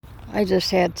I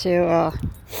just had to,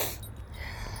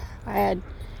 I had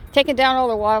taken down all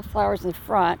the wildflowers in the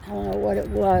front. I don't know what it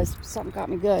was. Something got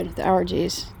me good. The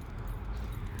allergies.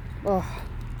 Oh.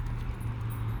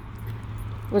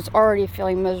 Was already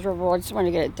feeling miserable. I just wanted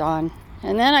to get it done.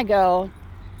 And then I'm going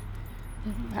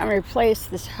to replace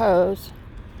this hose.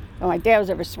 Well, my dad was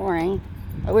over this morning.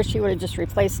 I wish he would have just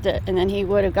replaced it, and then he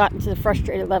would have gotten to the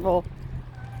frustrated level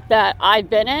that I've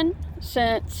been in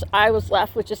since I was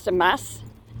left with just a mess.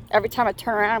 Every time I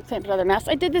turn around, I'm cleaning up another mess.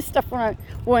 I did this stuff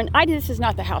when I did this is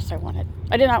not the house I wanted.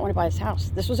 I did not want to buy this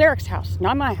house. This was Eric's house,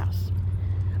 not my house.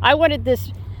 I wanted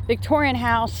this Victorian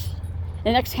house in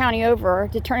the next county over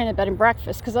to turn into a bed and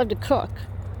breakfast because I love to cook.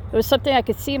 It was something I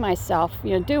could see myself,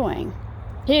 doing.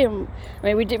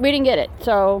 We didn't get it,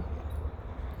 so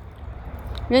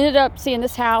we ended up seeing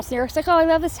this house. And Eric's like, "Oh, I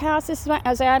love this house. I was like,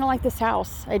 I don't like this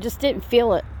house. I just didn't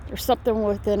feel it. There's something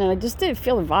within it. I just didn't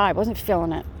feel the vibe. I wasn't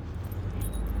feeling it."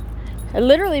 I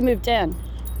literally moved in.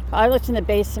 I looked in the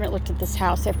basement, looked at this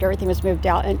house after everything was moved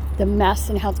out, and the mess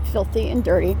and how filthy and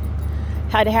dirty.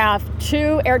 Had to have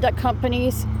 2 air duct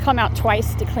companies come out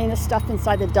twice to clean the stuff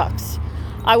inside the ducts.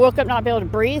 I woke up not able to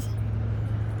breathe.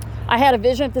 I had a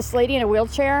vision of this lady in a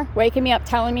wheelchair waking me up,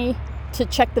 telling me to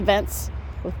check the vents.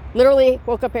 Literally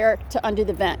woke up Eric to undo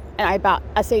the vent, and I about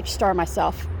SH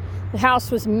myself. The house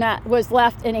was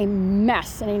left in a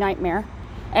mess, in a nightmare,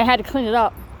 and I had to clean it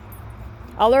up.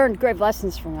 I learned great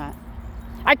lessons from that.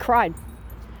 I cried.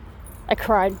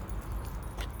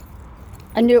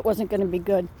 I knew it wasn't going to be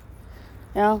good.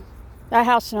 That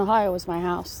house in Ohio was my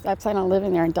house. I plan on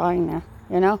living there and dying there,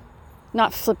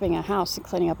 not flipping a house and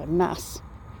cleaning up a mess,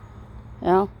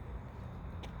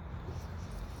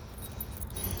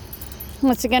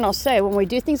 Once again, I'll say, when we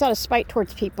do things out of spite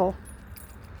towards people,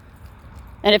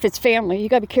 and if it's family, you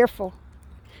gotta be careful,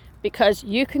 because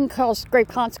you can cause great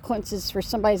consequences for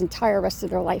somebody's entire rest of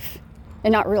their life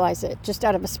and not realize it, just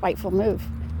out of a spiteful move.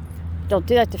 Don't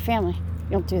do that to family.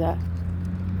 You don't do that.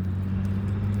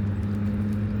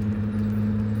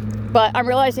 But I'm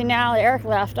realizing now that Eric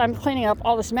left, I'm cleaning up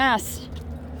all this mess.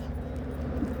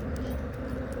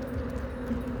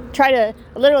 Try to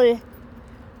literally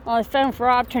on the phone for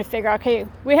Rob, trying to figure out, okay,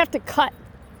 we have to cut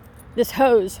this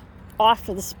hose off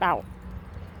of the spout.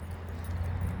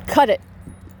 Cut it.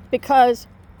 Because,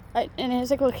 and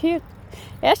he's like, well,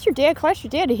 ask your dad,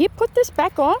 did he put this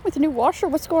back on with the new washer?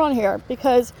 What's going on here?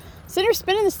 Because sitting there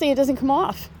spinning this thing, it doesn't come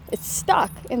off. It's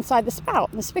stuck inside the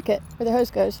spout, in the spigot, where the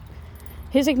hose goes.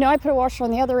 He's like, no, I put a washer on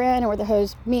the other end, or where the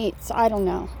hose meets. I don't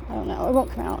know. It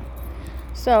won't come out.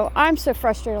 So I'm so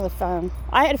frustrated on the phone.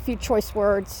 I had a few choice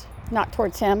words. Not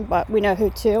towards him, but we know who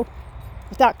to.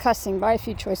 Without cussing, but I had a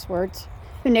few choice words.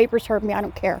 The neighbors heard me, I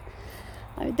don't care.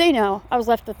 They know I was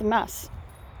left with the mess.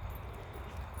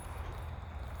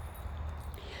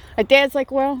 My dad's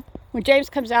like, well, when James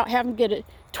comes out, have him get a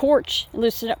torch and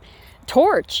loosen it up.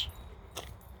 Torch?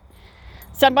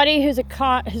 Somebody who's a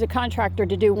contractor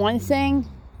to do one thing,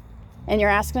 and you're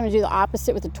asking them to do the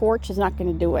opposite with a torch, is not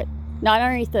going to do it. Not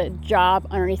underneath the job,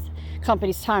 underneath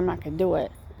company's time, not going to do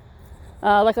it.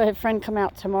 Luckily, I have a friend come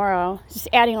out tomorrow, just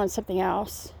adding on something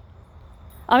else.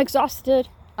 I'm exhausted.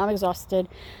 The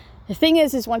thing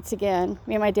is once again,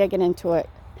 me and my dad get into it.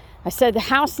 I said, the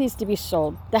house needs to be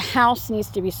sold. Got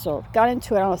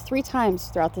into it, I don't know, 3 times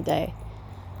throughout the day.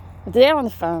 With the dad on the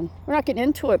phone, we're not getting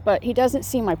into it, but he doesn't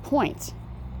see my point.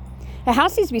 The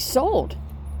house needs to be sold.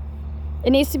 It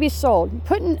needs to be sold.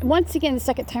 Putting, once again, the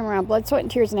second time around, blood, sweat,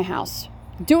 and tears in a house.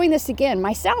 Doing this again,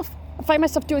 myself. I find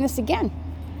myself doing this again.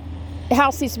 The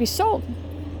house needs to be sold.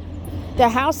 The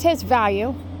house has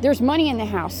value. There's money in the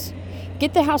house.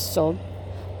 Get the house sold.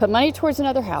 Put money towards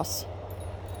another house.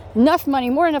 Enough money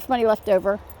left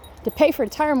over to pay for an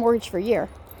entire mortgage for a year.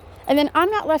 And then I'm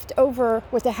not left over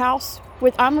with a house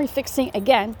I'm refixing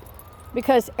again,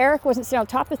 because Eric wasn't sitting on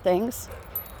top of things.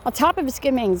 On top of it's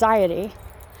giving me anxiety.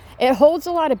 It holds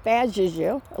a lot of bad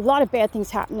juju. A lot of bad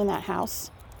things happen in that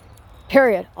house.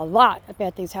 Period. A lot of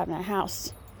bad things happen in that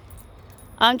house.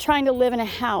 I'm trying to live in a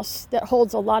house that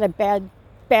holds a lot of bad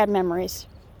memories.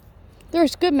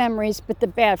 There's good memories, but the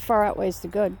bad far outweighs the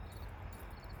good.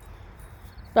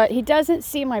 But he doesn't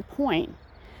see my point.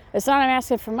 It's not I'm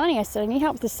asking for money. I said, I need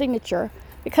help with the signature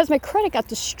because my credit got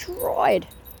destroyed.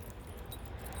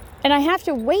 And I have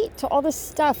to wait till all this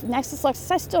stuff, Nexus,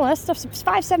 Lexus, I still, that stuff's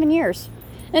 5-7 years.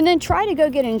 And then try to go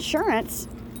get insurance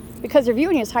because they're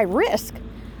viewing it as high risk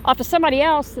off of somebody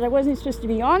else that I wasn't supposed to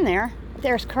be on there.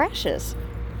 There's crashes.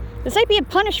 It's like being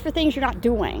punished for things you're not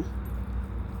doing.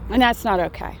 And that's not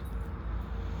okay.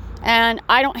 And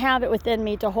I don't have it within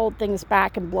me to hold things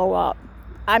back and blow up.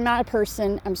 I'm not a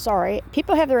person, I'm sorry.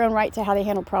 People have their own right to how they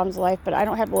handle problems in life, but I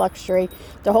don't have the luxury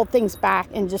to hold things back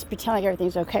and just pretend like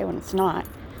everything's okay when it's not.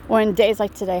 When days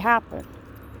like today happen.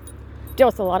 Deal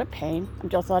with a lot of pain. I'm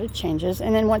dealing with a lot of changes.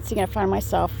 And then once again, I find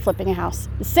myself flipping a house.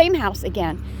 The same house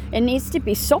again. It needs to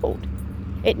be sold.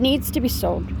 It needs to be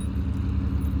sold.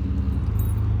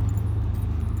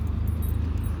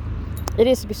 It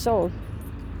needs to be sold.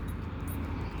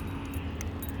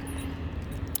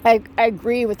 I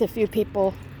agree with a few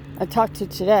people I talked to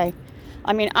today.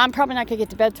 I mean, I'm probably not going to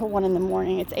get to bed till 1 in the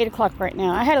morning. It's 8 o'clock right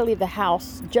now. I had to leave the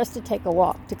house just to take a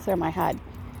walk to clear my head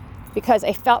because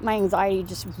I felt my anxiety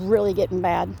just really getting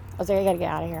bad. I was like, I got to get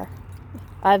out of here.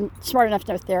 I'm smart enough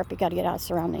to know therapy. Got to get out of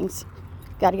surroundings.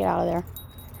 Got to get out of there.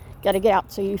 Got to get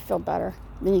out so you feel better.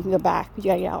 Then you can go back, but you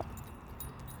got to get out.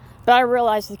 But I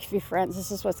realized with a few friends,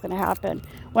 this is what's going to happen.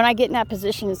 When I get in that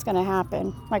position, it's going to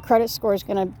happen. My credit score is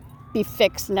going to be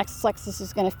fixed. Lexus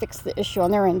is going to fix the issue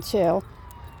on their end too.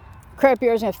 Credit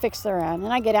bureau is going to fix their end.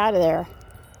 And I get out of there.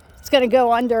 It's going to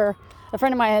go under, a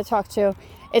friend of mine I talked to,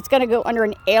 it's going to go under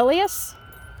an alias.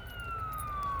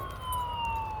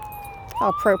 How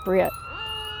appropriate.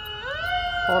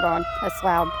 Hold on, that's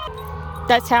loud.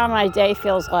 That's how my day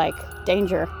feels like.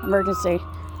 Danger, emergency.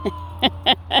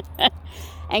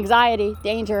 Anxiety,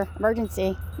 danger,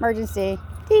 emergency, emergency.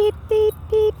 Beep, beep,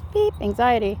 beep, beep.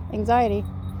 Anxiety, anxiety.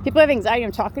 People have anxiety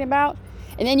I'm talking about,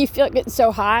 and then you feel it getting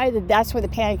so high that that's where the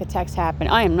panic attacks happen.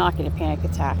 I am not getting a panic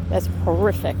attack. That's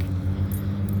horrific.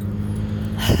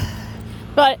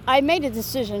 But I made a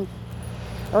decision.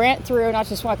 I ran it through, not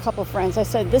just one, a couple of friends. I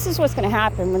said, this is what's going to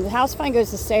happen. When the house finally goes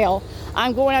to sale,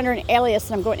 I'm going under an alias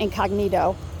and I'm going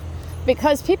incognito.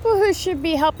 Because people who should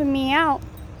be helping me out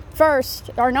first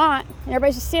are not, and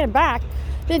everybody's just standing back,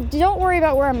 then don't worry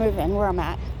about where I'm moving, where I'm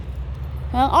at.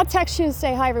 Well, I'll text you and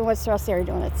say hi every once in a while, see how you're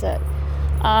doing, that's it.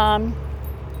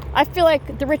 I feel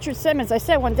like the Richard Simmons, I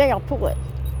said one day I'll pull it,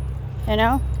 you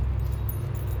know?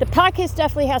 The podcast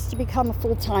definitely has to become a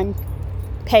full-time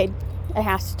paid, it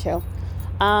has to.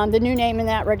 The new name in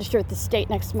that registered at the state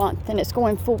next month, and it's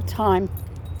going full-time,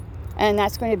 and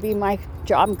that's going to be my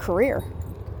job and career,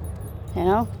 you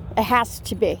know? It has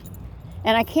to be,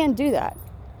 and I can do that,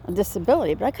 a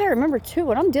disability, but I gotta remember too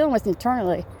what I'm dealing with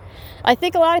internally. I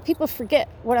think a lot of people forget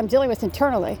what I'm dealing with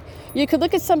internally. You could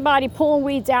look at somebody pulling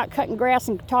weeds out, cutting grass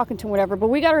and talking to them, whatever, but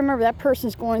we got to remember that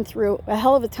person's going through a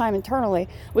hell of a time internally.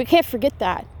 We can't forget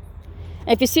that. And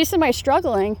if you see somebody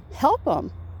struggling, help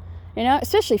them, you know,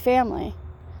 especially family.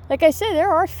 Like I said,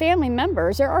 there are family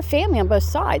members, there are family on both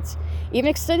sides, even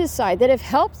extended side, that have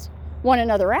helped one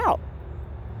another out,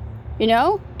 you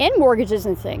know, and mortgages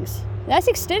and things. That's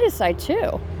extended side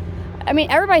too. I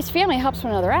mean, everybody's family helps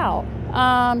one another out.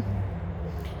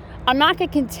 I'm not going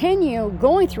to continue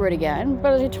going through it again,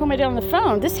 but as I told my dad on the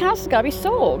phone, this house has got to be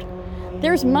sold.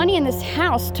 There's money in this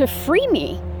house to free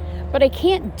me, but I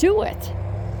can't do it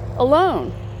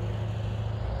alone.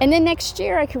 And then next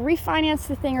year I could refinance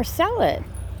the thing or sell it.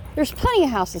 There's plenty of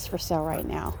houses for sale right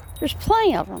now. There's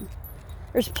plenty of them.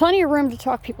 There's plenty of room to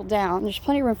talk people down. There's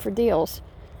plenty of room for deals.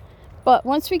 But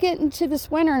once we get into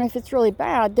this winter, and if it's really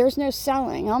bad, there's no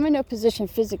selling. I'm in no position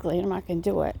physically, and I'm not going to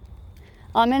do it.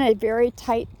 I'm in a very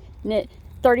tight-knit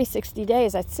 30, 60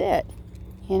 days. That's it.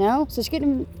 You know? So it's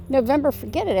getting November,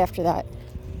 forget it after that.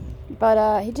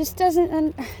 But he just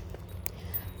doesn't...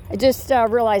 I just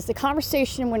realized the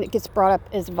conversation when it gets brought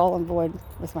up is null and void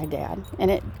with my dad. And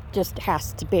it just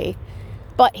has to be.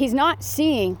 But he's not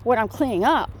seeing what I'm cleaning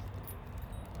up.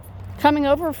 Coming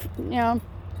over, you know,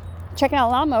 checking out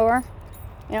a lawnmower.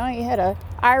 You know, he had a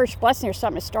Irish blessing or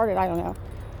something. It started, I don't know.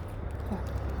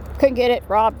 Couldn't get it.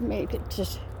 Rob made it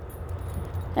just,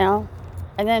 you know.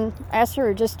 And then I asked her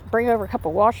to just bring over a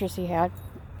couple washers he had.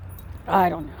 I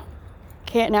don't know.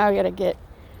 Can't now. I got to get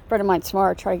a friend of mine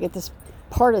tomorrow, try to get this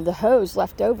part of the hose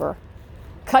left over.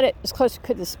 Cut it as close as I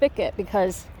could to the spigot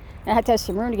because I had to have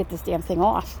some room to get this damn thing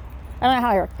off. I don't know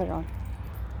how I put it on.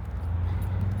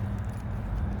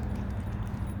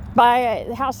 But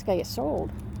the house is going to get sold.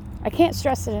 I can't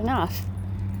stress it enough.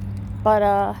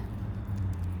 But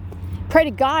pray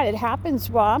to God it happens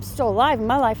while I'm still alive in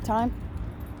my lifetime.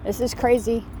 This is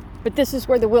crazy. But this is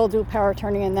where the will do power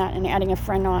turning in that and adding a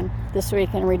friend on this week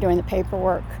and redoing the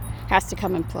paperwork has to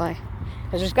come in play.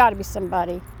 Because there's got to be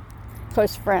somebody,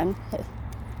 close friend,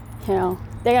 you know,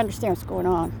 they understand what's going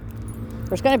on.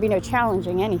 There's going to be no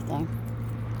challenging anything.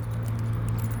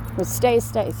 What stays,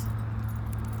 stays.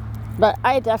 But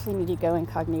I definitely need to go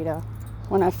incognito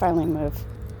when I finally move.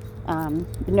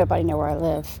 Nobody know where I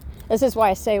live. This is why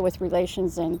I say with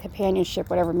relations and companionship,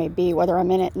 whatever it may be, whether I'm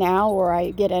in it now or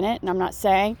I get in it, and I'm not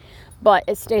saying, but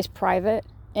it stays private,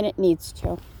 and it needs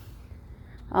to.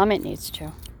 It needs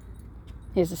to.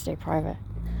 Needs to stay private.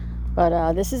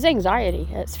 But this is anxiety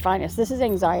at its finest. This is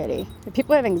anxiety. If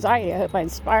people have anxiety, I hope I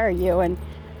inspire you. And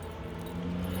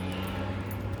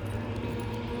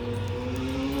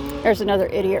there's another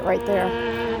idiot right there.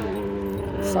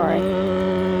 Sorry.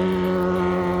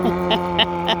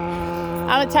 I'm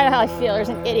going to tell you how I feel. There's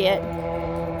an idiot.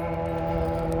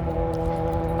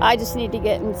 I just need to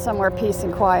get in somewhere peace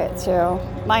and quiet too.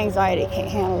 My anxiety can't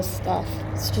handle this stuff.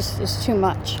 It's too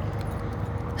much.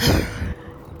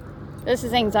 This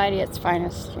is anxiety at its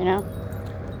finest, you know?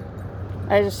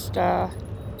 I just know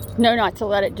not to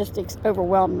let it just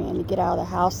overwhelm me and to get out of the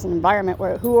house and environment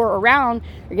where who are around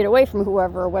or get away from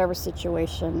whoever or whatever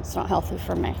situation. It's not healthy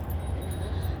for me.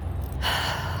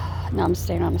 Namaste.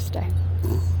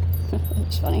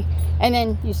 It's funny. And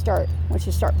then once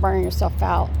you start burning yourself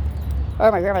out. Oh,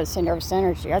 my grandmother said nervous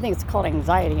energy. I think it's called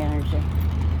anxiety energy.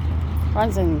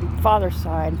 Runs in father's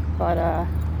side, but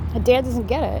dad doesn't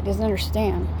get it, doesn't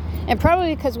understand. And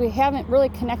probably because we haven't really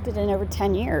connected in over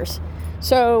 10 years.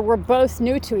 So we're both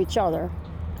new to each other.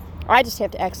 I just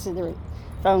have to exit the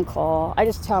phone call. I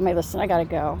just tell him, hey, listen, I got to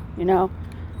go, you know.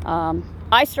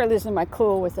 I start losing my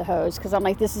cool with the hose because I'm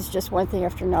like, this is just one thing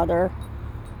after another.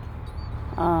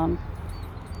 You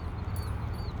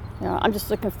know, I'm just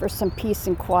looking for some peace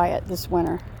and quiet this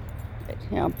winter.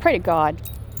 You know, pray to God.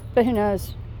 But who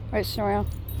knows? Right, Snorio?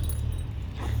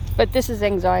 But this is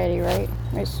anxiety, right?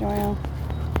 Right, Snorio?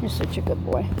 You're such a good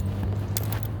boy.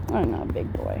 I know,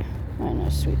 big boy. I know,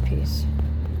 sweet piece.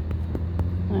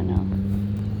 I know.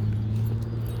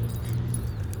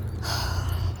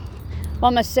 Well,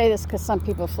 I'm going to say this because some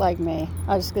people flag me.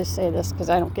 I was just going to say this because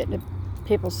I don't get into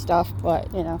people's stuff,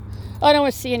 but, you know, I don't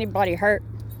want to see anybody hurt,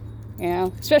 you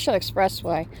know, especially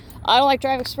expressway. I don't like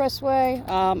driving expressway.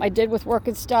 I did with work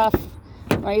and stuff.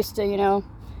 I used to, you know,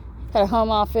 had a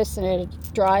home office and I had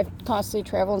to drive, constantly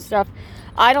travel and stuff.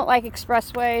 I don't like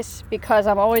expressways because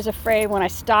I'm always afraid when I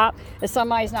stop that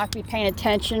somebody's not going to be paying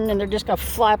attention and they're just going to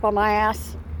fly up on my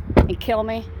ass and kill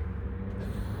me.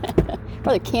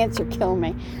 Probably cancer kill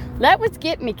me. That would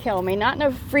get me, kill me, not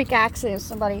no freak accident.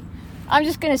 Somebody. I'm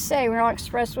just going to say, we're on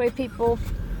expressway people,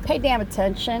 pay damn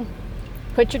attention.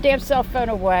 Put your damn cell phone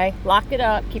away. Lock it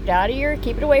up. Keep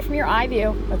it away from your eye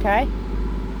view, okay?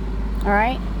 All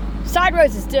right? Side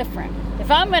roads is different.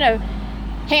 If I'm going to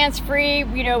hands-free,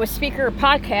 you know, with speaker or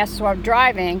podcast while I'm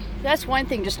driving, that's one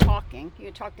thing, just talking. You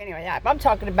can talk to anybody. But I'm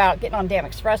talking about getting on damn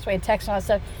expressway and texting on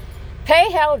stuff.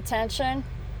 Pay hell attention,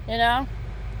 you know?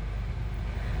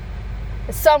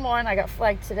 Someone, I got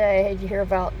flagged today, hey, did you hear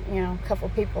about, you know, a couple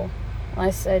of people? And I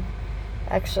said,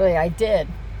 actually, I did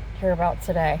hear about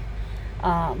today.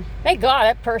 Thank God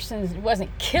that person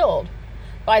wasn't killed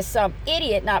by some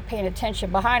idiot not paying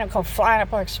attention behind them come flying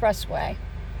up on expressway.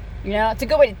 You know, it's a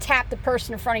good way to tap the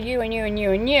person in front of you and you and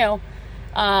you and you.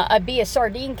 Be a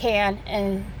sardine can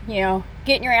and, you know,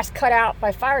 getting your ass cut out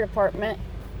by fire department.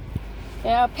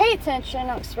 You know, pay attention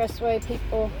on expressway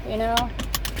people, you know.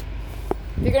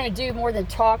 If you're going to do more than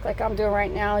talk like I'm doing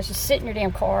right now, is just sit in your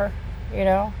damn car, you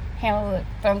know, handle the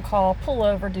phone call, pull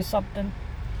over, do something.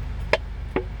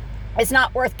 It's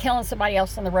not worth killing somebody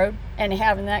else on the road and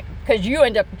having that, because you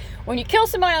end up, when you kill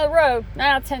somebody on the road, 9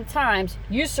 out of 10 times,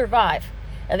 you survive.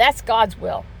 And that's God's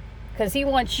will, because He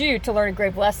wants you to learn a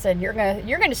grave lesson. You're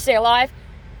gonna stay alive.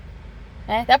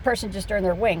 That person just earned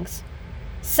their wings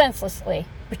senselessly.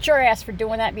 But your ass for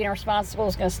doing that, being irresponsible,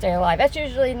 is going to stay alive. That's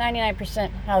usually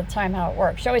 99% of the time how it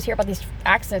works. You always hear about these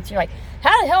accidents. You're like,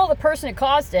 how the hell the person who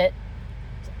caused it,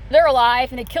 they're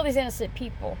alive and they kill these innocent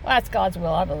people? Well, that's God's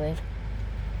will, I believe.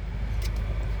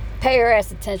 Pay your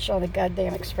ass attention on the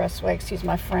goddamn expressway. Excuse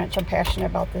my French. I'm passionate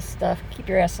about this stuff. Keep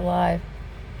your ass alive.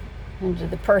 And to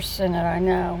the person that I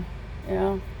know, you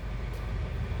know.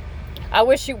 I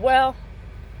wish you well.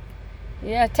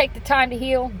 Yeah, take the time to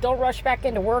heal. Don't rush back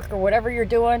into work or whatever you're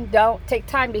doing. Don't take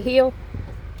time to heal.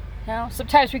 You know,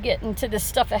 sometimes we get into this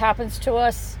stuff that happens to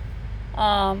us.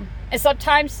 And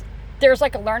sometimes there's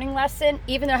like a learning lesson,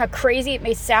 even though how crazy it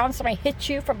may sound. Somebody hits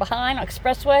you from behind on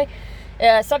expressway.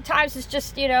 Sometimes it's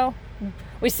just, you know,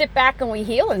 we sit back and we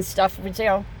heal and stuff. You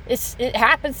know, it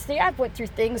happens. See, I've went through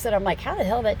things that I'm like, how the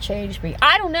hell that changed me?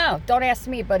 I don't know. Don't ask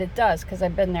me, but it does, because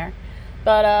I've been there.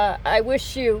 But I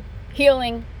wish you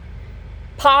healing,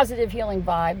 positive healing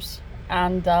vibes,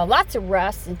 and lots of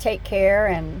rest, and take care,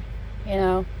 and, you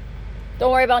know,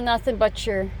 don't worry about nothing but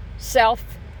yourself.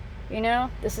 You know,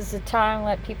 this is the time to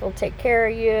let people take care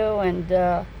of you,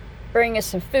 and bring us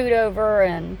some food over,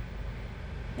 and,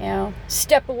 you know,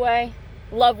 step away.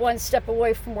 Loved ones, step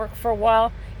away from work for a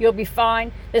while. You'll be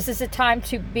fine. This is the time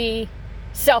to be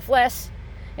selfless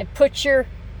and put your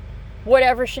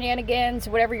whatever shenanigans,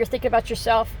 whatever you're thinking about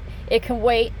yourself, it can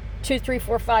wait 2, 3,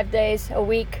 4, 5 days, a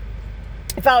week.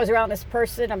 If I was around this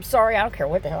person, I'm sorry, I don't care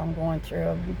what the hell I'm going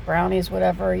through, brownies,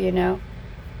 whatever, you know.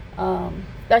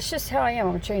 That's just how I am.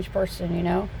 I'm a changed person, you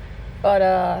know.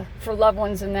 But for loved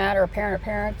ones and that, or a parent or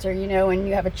parents, or, you know, when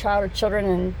you have a child or children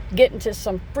and get into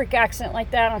some freak accident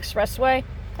like that on an expressway,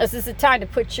 this is the time to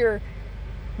put your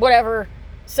whatever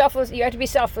selfless, you have to be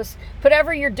selfless, put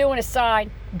whatever you're doing aside,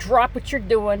 drop what you're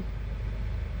doing,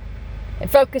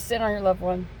 and focus in on your loved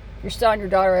one, your son, your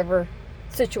daughter, whatever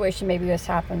situation maybe this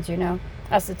happens, you know.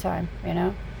 That's the time, you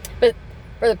know. But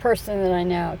for the person that I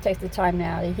know, take the time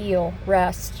now to heal,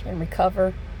 rest, and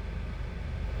recover.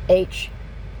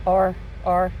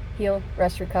 HRR, heal,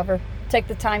 rest, recover. Take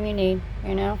the time you need,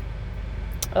 you know.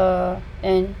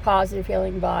 And positive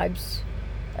healing vibes.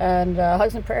 And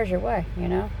hugs and prayers your way, you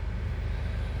know.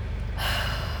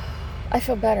 I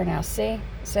feel better now, see?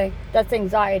 That's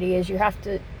anxiety, is you have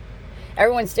to,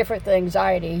 everyone's different with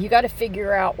anxiety. You got to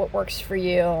figure out what works for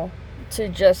you to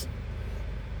just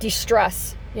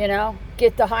de-stress, you know,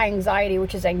 get the high anxiety,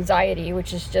 which is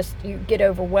just you get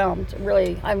overwhelmed.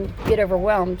 Really, get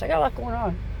overwhelmed. I got a lot going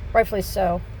on, rightfully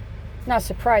so. Not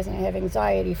surprising I have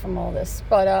anxiety from all this,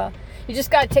 but you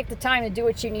just got to take the time to do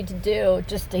what you need to do,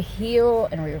 just to heal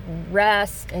and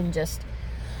rest and just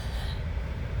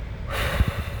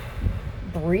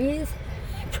breathe.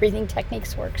 Breathing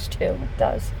techniques works too. It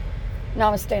does.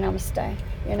 Namaste,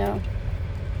 you know.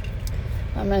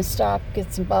 I'm going to stop,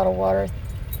 get some bottled water,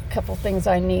 a couple things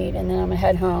I need, and then I'm going to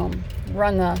head home,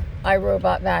 run the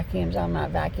iRobot vacuums. I'm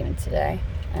not vacuuming today.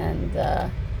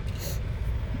 And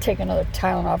take another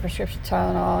Tylenol, prescription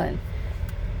Tylenol, and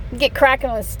get cracking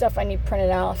on the stuff I need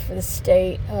printed out for the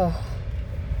state. Oh,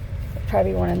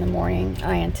 probably 1 a.m.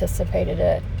 I anticipated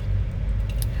it.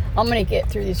 I'm going to get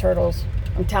through these hurdles.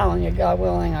 I'm telling you, God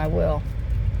willing, I will.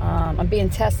 I'm being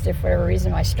tested for whatever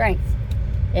reason, my strength,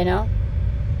 you know.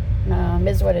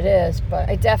 Is what it is. But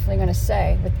I definitely going to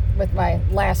say, with my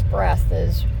last breath,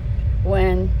 is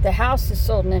when the house is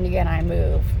sold in Indiana, I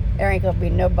move. There ain't going to be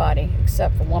nobody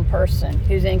except for one person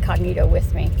who's incognito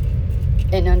with me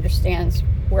and understands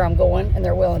where I'm going, and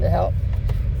they're willing to help.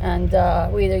 And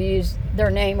we either use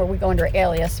their name or we go under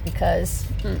alias, because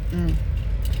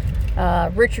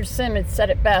Richard Simmons said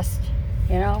it best,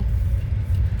 you know.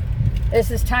 This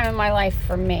is time in my life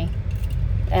for me.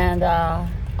 And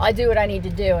I do what I need to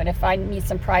do. And if I need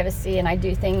some privacy and I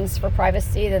do things for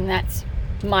privacy, then that's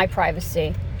my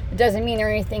privacy. It doesn't mean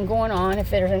there's anything going on, if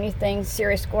there's anything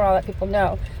serious going on, let people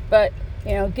know. But,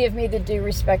 you know, give me the due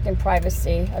respect and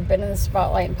privacy. I've been in the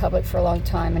spotlight in public for a long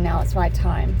time, and now it's my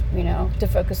time, you know, to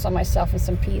focus on myself and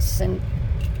some peace. And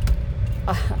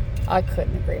I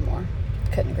couldn't agree more.